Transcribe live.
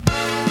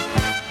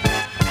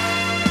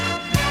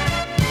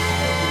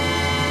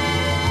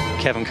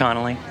Kevin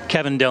Connolly.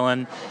 Kevin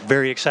Dillon.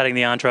 Very exciting,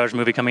 the Entourage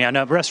movie coming out.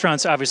 Now,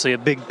 restaurants, obviously a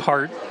big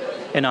part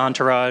in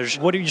Entourage.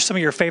 What are some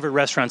of your favorite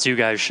restaurants you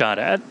guys shot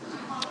at?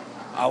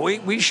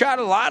 We shot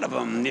a lot of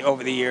them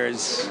over the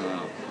years.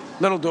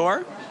 Little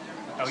Door.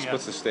 Oh, yeah.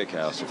 What's the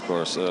steakhouse, of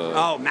course?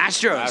 Mastro's.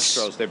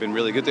 Mastro's. They've been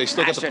really good. They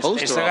still got the poster.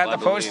 They still got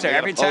the poster.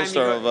 Every time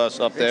of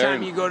us up there. Every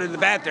time you go to the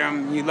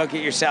bathroom, you look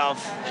at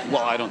yourself.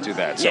 Well, I don't do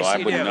that, so yes, I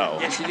wouldn't know.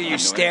 Yes, you do. You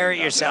stare at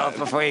yourself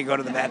before you go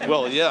to the bathroom.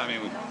 Well, yeah. I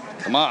mean,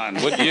 come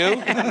on, wouldn't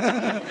you?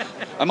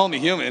 I'm only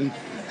human.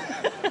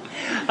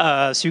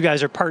 So you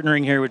guys are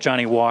partnering here with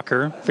Johnny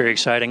Walker. Very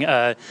exciting.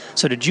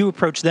 So did you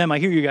approach them? I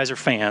hear you guys are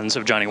fans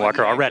of Johnny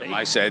Walker already.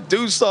 I said,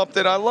 do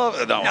something. I love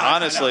it. No,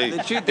 honestly,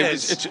 The truth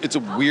is, it's a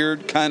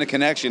weird kind of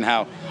connection.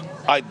 How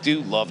I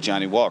do love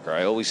Johnny Walker.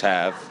 I always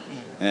have.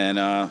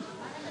 And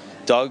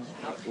Doug.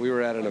 We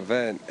were at an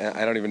event.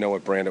 I don't even know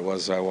what brand it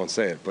was, so I won't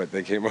say it. But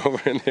they came over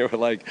and they were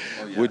like,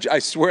 "Would you, I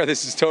swear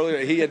this is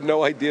totally." He had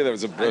no idea there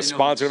was a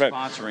sponsored event.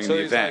 Sponsoring so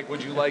the he's event. like,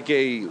 "Would you like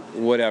a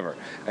whatever?"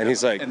 And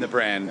he's like, and the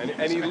brand.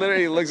 And he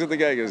literally looks at the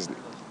guy and goes,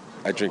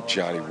 "I drink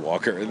Johnny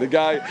Walker." And the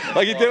guy,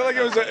 like he did it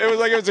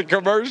like it was a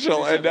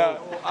commercial. And I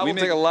will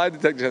take a lie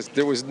detector test.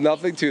 There was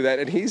nothing to that,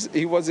 and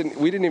he wasn't.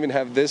 We didn't even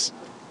have this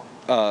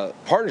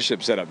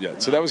partnership set up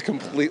yet, so that was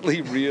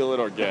completely real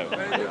and organic.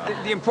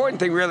 The important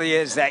thing really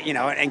is that,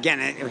 and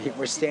again,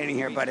 we're standing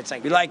here, but it's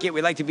like we like it.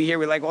 We like to be here.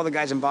 We like all the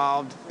guys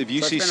involved. If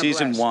you see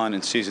season 1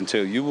 and season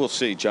 2, you will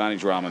see Johnny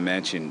Drama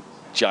mention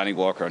Johnny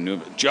Walker on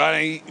Newman.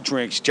 Johnny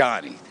drinks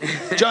Johnny.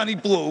 Johnny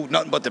Blue,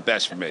 nothing but the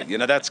best for me.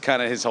 That's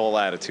kind of his whole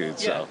attitude.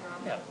 So.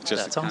 Yeah,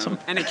 just that's awesome.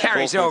 And it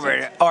carries over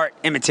to art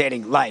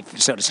imitating life,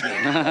 so to speak.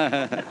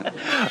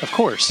 Of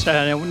course.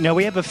 Now,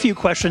 we have a few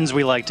questions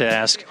we like to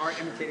ask. Art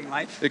imitating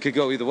life? It could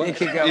go either way. It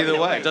could go either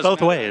way.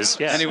 Both ways,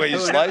 yeah. Any way you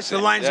slice it.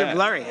 The lines are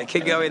blurry. It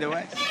could go either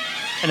way.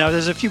 And now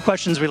there's a few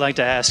questions we like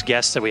to ask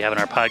guests that we have in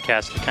our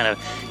podcast to kind of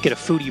get a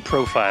foodie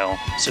profile.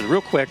 So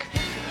real quick,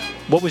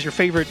 what was your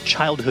favorite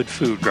childhood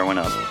food growing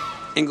up?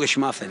 English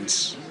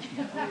muffins.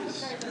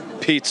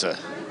 Pizza.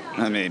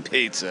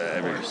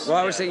 Pizza. Well,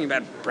 I was thinking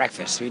about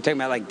breakfast. Were you talking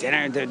about like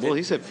dinner? Well,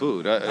 he said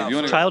food.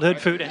 Childhood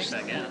food?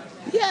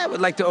 Yeah, I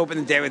would like to open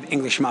the day with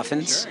English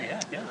muffins. Sure,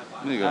 yeah.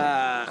 There you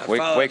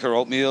go. Quaker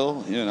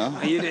oatmeal,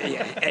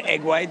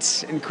 Egg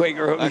whites and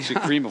Quaker oatmeal.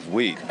 Actually, cream of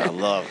wheat. I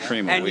love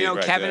cream of wheat. And,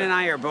 Kevin and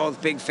I are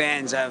both big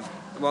fans of,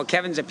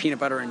 Kevin's a peanut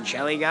butter and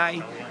jelly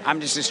guy.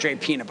 I'm just a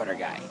straight peanut butter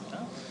guy.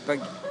 But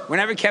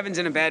whenever Kevin's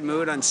in a bad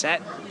mood on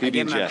set, I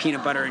give him a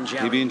peanut butter and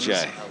jelly.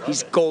 PB&J.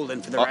 He's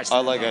golden for the rest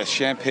of the day. I like a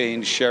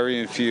champagne sherry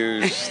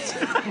infused.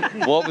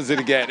 What was it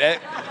again? It's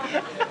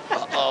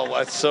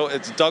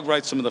Doug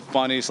writes some of the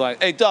funniest lines.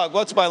 Hey, Doug,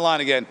 what's my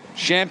line again?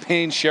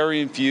 Champagne sherry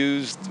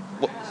infused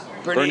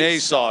Béarnaise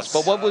sauce.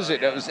 But what was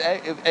it? It was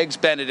eggs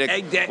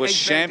Benedict with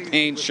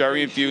champagne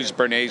sherry infused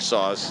Béarnaise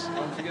sauce.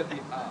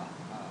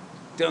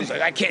 Dylan's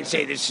like, I can't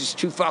say this is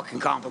too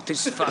fucking complicated.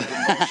 This is fucking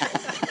bullshit.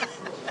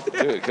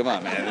 Dude, come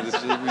on, man. This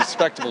is a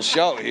respectable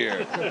show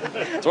here.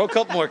 Throw a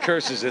couple more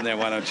curses in there,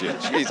 why don't you?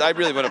 Jeez, I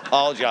really want to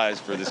apologize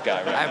for this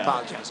guy right now. I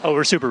apologize. Oh,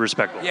 we're super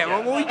respectful. Yeah,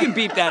 well, we can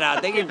beep that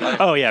out. They can.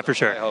 Oh, yeah, for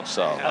sure. I hope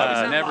so.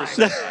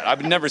 I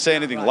would never say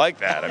anything like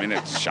that.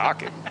 It's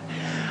shocking.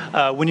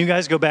 When you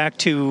guys go back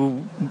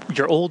to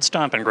your old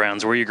stomping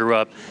grounds where you grew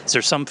up, is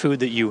there some food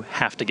that you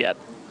have to get?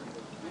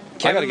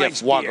 Kevin likes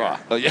foie gras.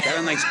 Oh, yeah.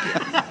 Kevin likes beer.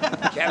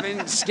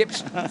 Kevin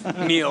skips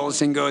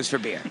meals and goes for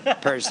beer,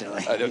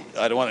 personally.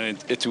 I don't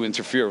want it to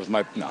interfere with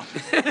my... No,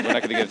 we're not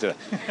going to get into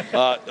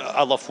that.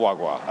 I love foie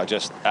gras. I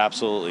just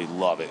absolutely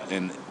love it.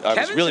 And I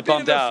was really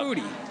bummed out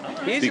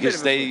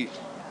because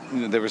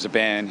there was a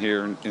ban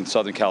here in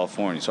Southern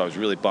California, so I was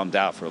really bummed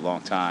out for a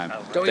long time.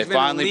 They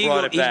finally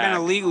brought it back. He's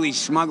been illegally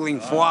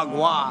smuggling foie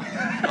gras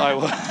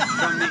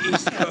from the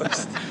East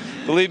Coast.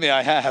 Believe me,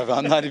 I have.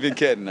 I'm not even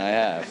kidding. I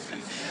have.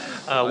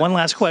 One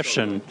last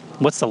question.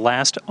 What's the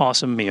last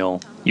awesome meal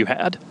you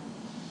had?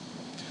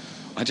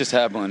 I just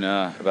had one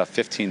about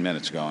 15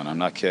 minutes ago, and I'm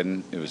not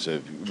kidding. It was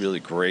a really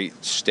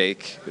great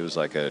steak. It was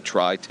like a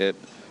tri-tip.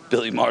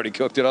 Billy Marty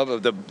cooked it up.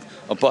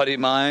 A buddy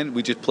of mine,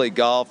 we just played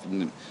golf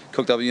and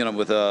cooked up,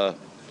 with a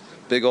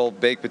big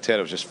old baked potato.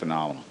 It was just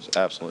phenomenal. It was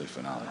absolutely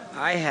phenomenal.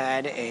 I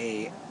had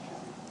a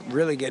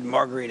really good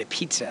margarita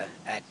pizza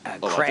at Craig's. I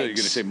thought you were going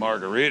to say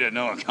margarita.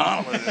 No,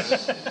 Connolly.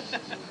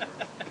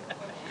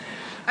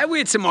 We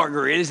had some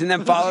margaritas and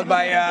then followed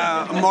by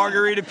a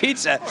margarita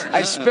pizza.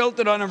 I spilt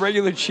it on a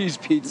regular cheese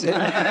pizza.